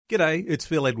G'day, it's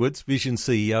Phil Edwards, Vision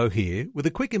CEO here, with a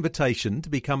quick invitation to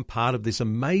become part of this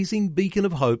amazing beacon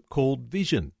of hope called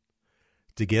Vision.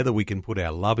 Together we can put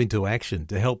our love into action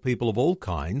to help people of all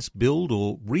kinds build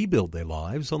or rebuild their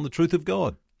lives on the truth of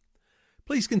God.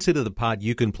 Please consider the part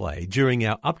you can play during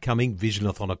our upcoming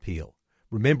Visionathon appeal,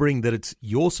 remembering that it's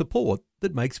your support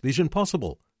that makes Vision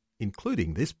possible,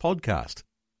 including this podcast.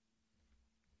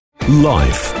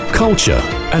 Life, culture,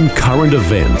 and current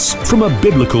events from a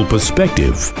biblical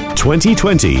perspective.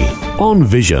 2020 on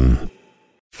Vision.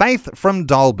 Faith from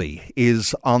Dalby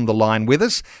is on the line with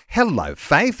us. Hello,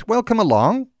 Faith. Welcome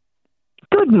along.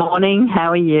 Good morning.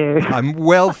 How are you? I'm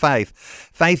well, Faith.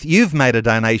 Faith, you've made a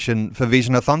donation for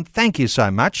Visionathon. Thank you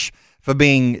so much for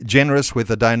being generous with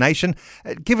the donation.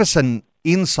 Give us an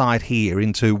insight here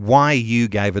into why you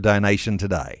gave a donation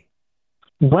today.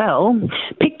 Well,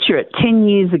 picture it, 10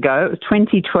 years ago, it was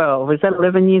 2012, was that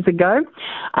 11 years ago?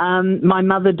 My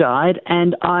mother died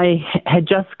and I had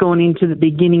just gone into the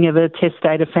beginning of a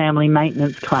testator family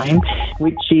maintenance claim,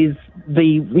 which is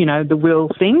the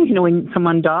will thing, when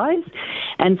someone dies.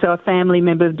 And so a family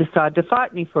member decided to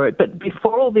fight me for it. But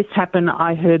before all this happened,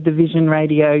 I heard the Vision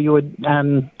radio,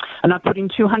 and I put in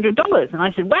 $200. And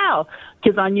I said, wow,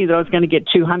 because I knew that I was going to get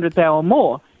 $200 or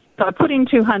more. So I put in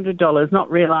 $200,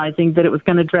 not realising that it was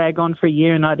going to drag on for a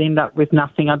year and I'd end up with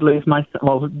nothing. I'd lose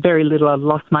very little. I'd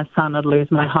lost my son. I'd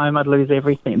lose my home. I'd lose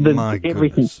everything.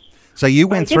 Everything. So you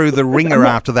went through the ringer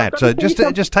after that. So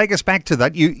just take us back to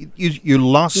that. You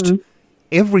lost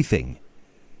everything.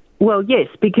 Well, yes,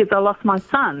 because I lost my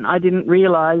son. I didn't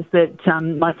realise that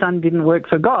my son didn't work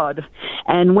for God.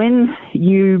 And when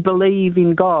you believe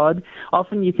in God,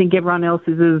 often you think everyone else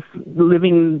is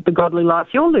living the godly life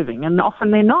you're living, and often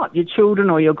they're not. Your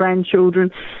children or your grandchildren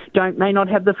may not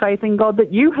have the faith in God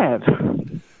that you have.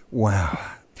 Wow.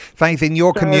 Faith, in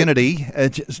your community,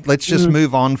 let's just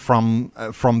move on from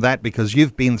that, because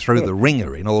you've been through the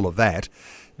ringer in all of that.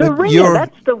 The ringer,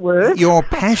 that's the word. You're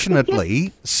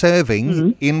passionately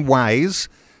serving in ways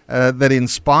that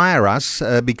inspire us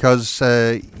because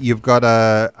you've got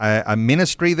a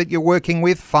ministry that you're working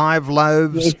with, Five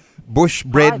Loaves, Bush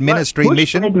Bread Ministry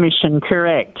Mission. Bush Bread Mission,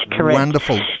 correct.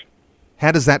 Wonderful.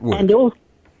 How does that work?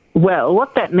 Well,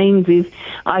 what that means is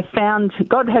I found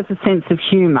God has a sense of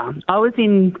humour. I was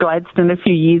in Gladstone a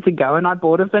few years ago and I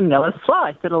bought a vanilla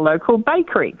slice at a local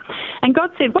bakery. And God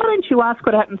said, why don't you ask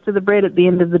what happens to the bread at the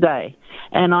end of the day?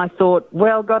 And I thought,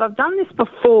 well, God, I've done this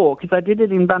before because I did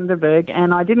it in Bundaberg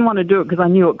and I didn't want to do it because I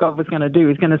knew what God was going to do. He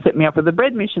was going to set me up with the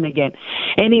bread mission again.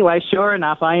 Anyway, sure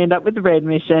enough, I ended up with the bread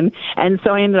mission. And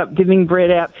so I ended up giving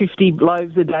bread out 50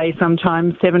 loaves a day,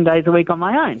 sometimes 7 days a week on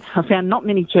my own. I found not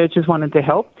many churches wanted to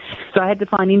help. So I had to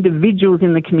find individuals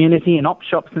in the community and op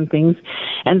shops and things.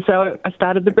 And so I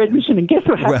started the bread mission. And guess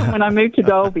what happened when I moved to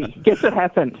Dalby? Guess what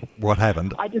happened? What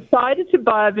happened? I decided to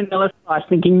buy a vanilla slice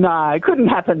thinking, no, it couldn't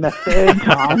happen the third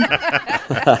time.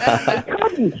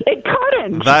 It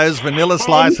couldn't. Those vanilla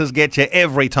slices get you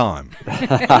every time.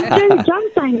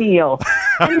 Don't say Neil.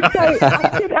 And so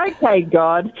I said, okay,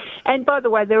 God. And by the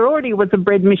way, there already was a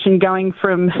bread mission going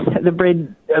from the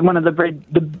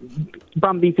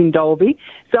Brumbies in Dalby.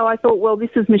 So I thought, well, this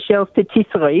is Michelle's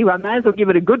Patisserie. I may as well give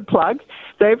it a good plug.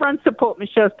 So everyone support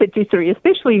Michelle's Patisserie,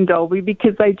 especially in Dalby,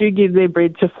 because they do give their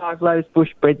bread to Five Loaves Bush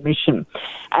Bread Mission.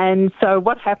 And so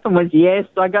what happened was, yes,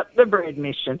 I got the bread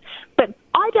mission. But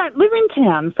I don't live in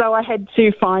town, so I had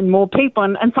to find more people.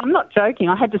 And so I'm not joking.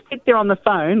 I had to sit there on the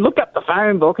phone, look up the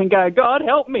phone book and go, God,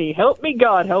 help me,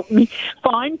 God, help me.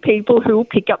 Find people who will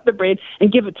pick up the bread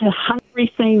and give it to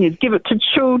hungry seniors, give it to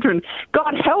children.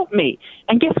 God, help me.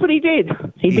 And guess what he did?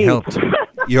 He did. Helped.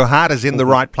 Your heart is in the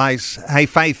right place. Hey,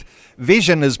 Faith,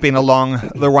 Vision has been along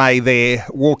the way there,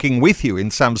 walking with you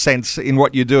in some sense in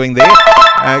what you're doing there.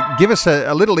 Give us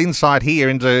a little insight here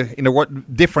into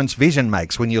what difference Vision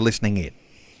makes when you're listening in.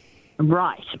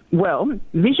 Right. Well,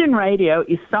 Vision Radio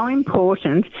is so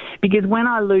important because when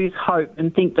I lose hope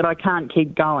and think that I can't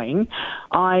keep going,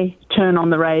 I turn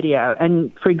on the radio.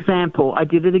 And, for example, I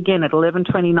did it again at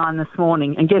 11:29 this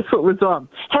morning, and guess what was on?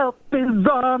 Help is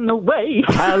on the way.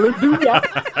 Hallelujah.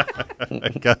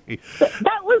 Okay.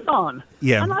 That was on.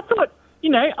 Yeah. And I thought,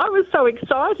 I was so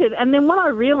excited. And then what I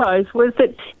realised was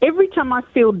that every time I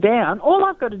feel down, all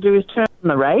I've got to do is turn on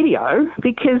the radio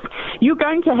because you're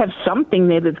going to have something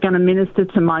there that's going to minister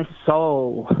to my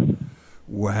soul.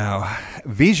 Wow.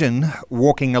 Vision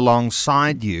walking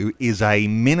alongside you is a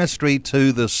ministry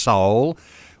to the soul.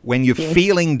 When you're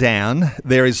feeling down,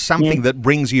 there is something that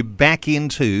brings you back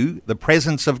into the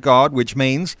presence of God, which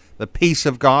means the peace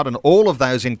of God and all of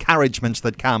those encouragements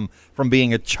that come from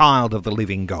being a child of the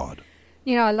living God.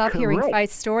 You know, I love hearing Correct.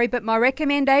 Faith's story, but my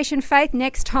recommendation, Faith,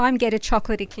 next time get a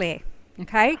chocolate eclair.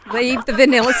 Okay? Leave the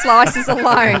vanilla slices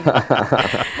alone.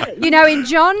 You know, in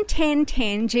John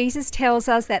 10:10, Jesus tells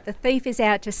us that the thief is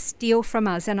out to steal from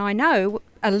us. And I know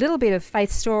a little bit of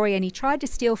Faith's story, and he tried to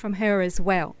steal from her as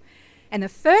well. And the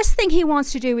first thing he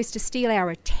wants to do is to steal our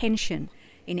attention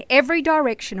in every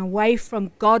direction away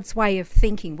from God's way of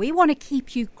thinking. We want to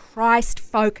keep you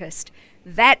Christ-focused.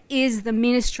 That is the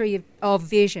ministry of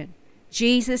Vision.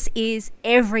 Jesus is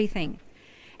everything.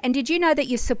 And did you know that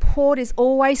your support is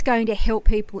always going to help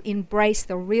people embrace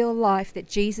the real life that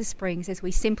Jesus brings as we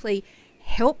simply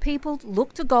help people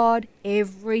look to God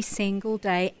every single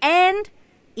day and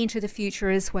into the future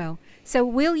as well? So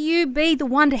will you be the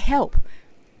one to help?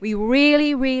 We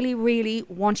really, really, really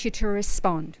want you to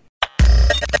respond.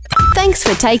 Thanks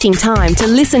for taking time to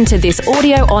listen to this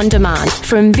audio on demand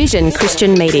from Vision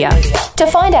Christian Media. To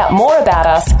find out more about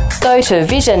us, go to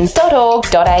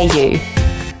vision.org.au.